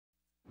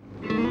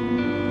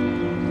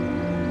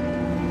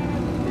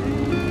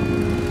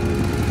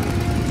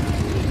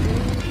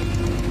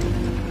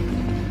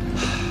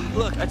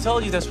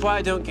told you that's why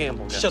I don't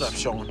gamble. Gus. Shut up,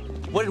 Shawn.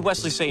 What did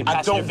Wesley say in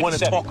I don't want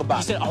to talk about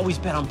it. He said always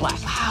bet on black.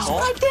 Wow. That's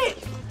what I did.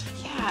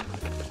 Yeah.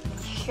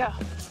 Here you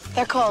go.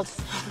 They're cold.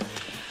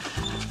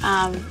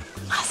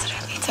 Lassie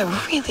leads a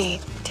really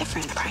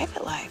different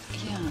private life.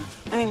 Yeah.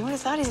 I mean, who would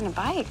have thought he's into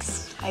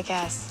bikes, I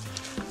guess.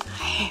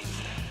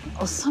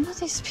 Well, some of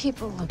these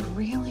people look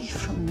really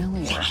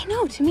familiar. Yeah, I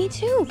know, to me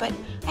too, but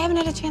I haven't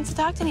had a chance to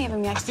talk to any of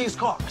them yet. I see his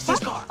car. I see his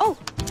car. Oh,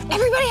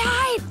 everybody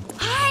hide!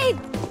 Hide!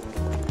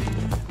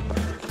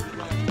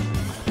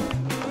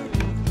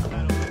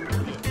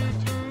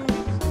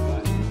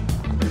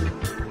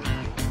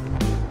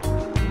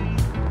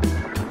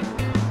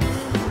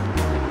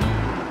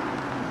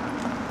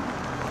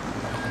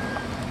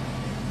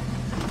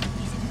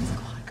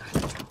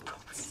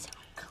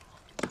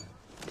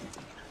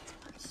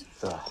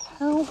 The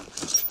hell?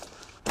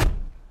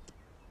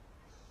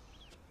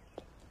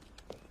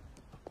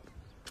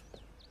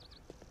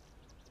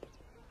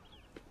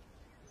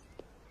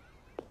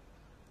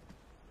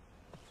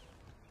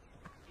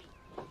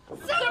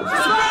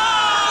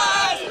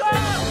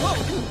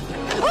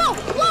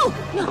 Whoa!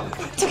 No,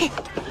 it's okay.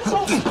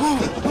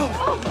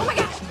 Oh my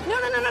gosh!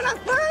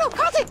 No,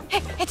 Carlton!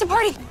 Hey, it's a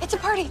party! It's a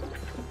party!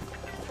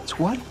 It's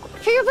what?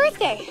 For your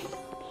birthday!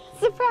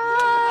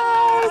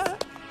 Surprise!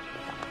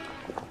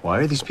 Why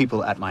are these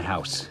people at my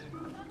house?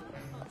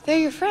 They're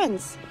your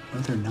friends. No,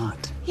 they're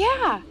not.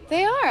 Yeah,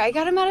 they are. I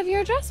got them out of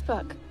your address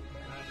book.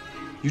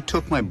 You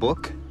took my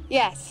book?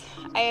 Yes,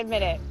 I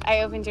admit it.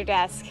 I opened your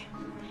desk.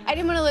 I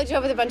didn't want to load you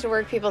up with a bunch of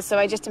work people, so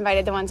I just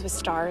invited the ones with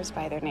stars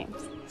by their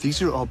names. These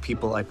are all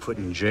people I put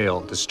in jail.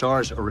 The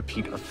stars are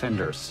repeat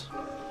offenders.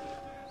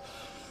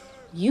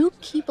 You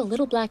keep a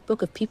little black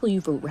book of people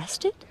you've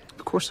arrested?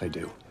 Of course I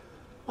do.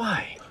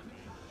 Why?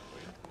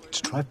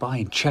 Let's drive by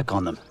and check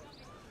on them.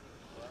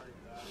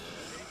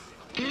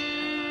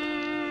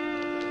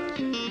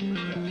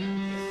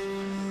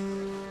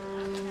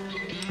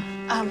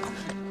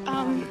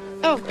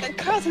 Oh,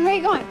 Carlton, where are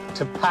you going?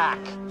 To pack.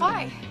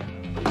 Why?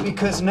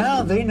 Because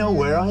now they know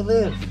where I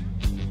live.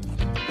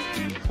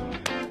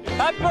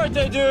 Happy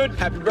birthday, dude.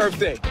 Happy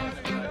birthday.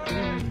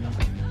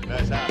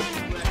 Nice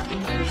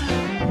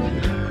house.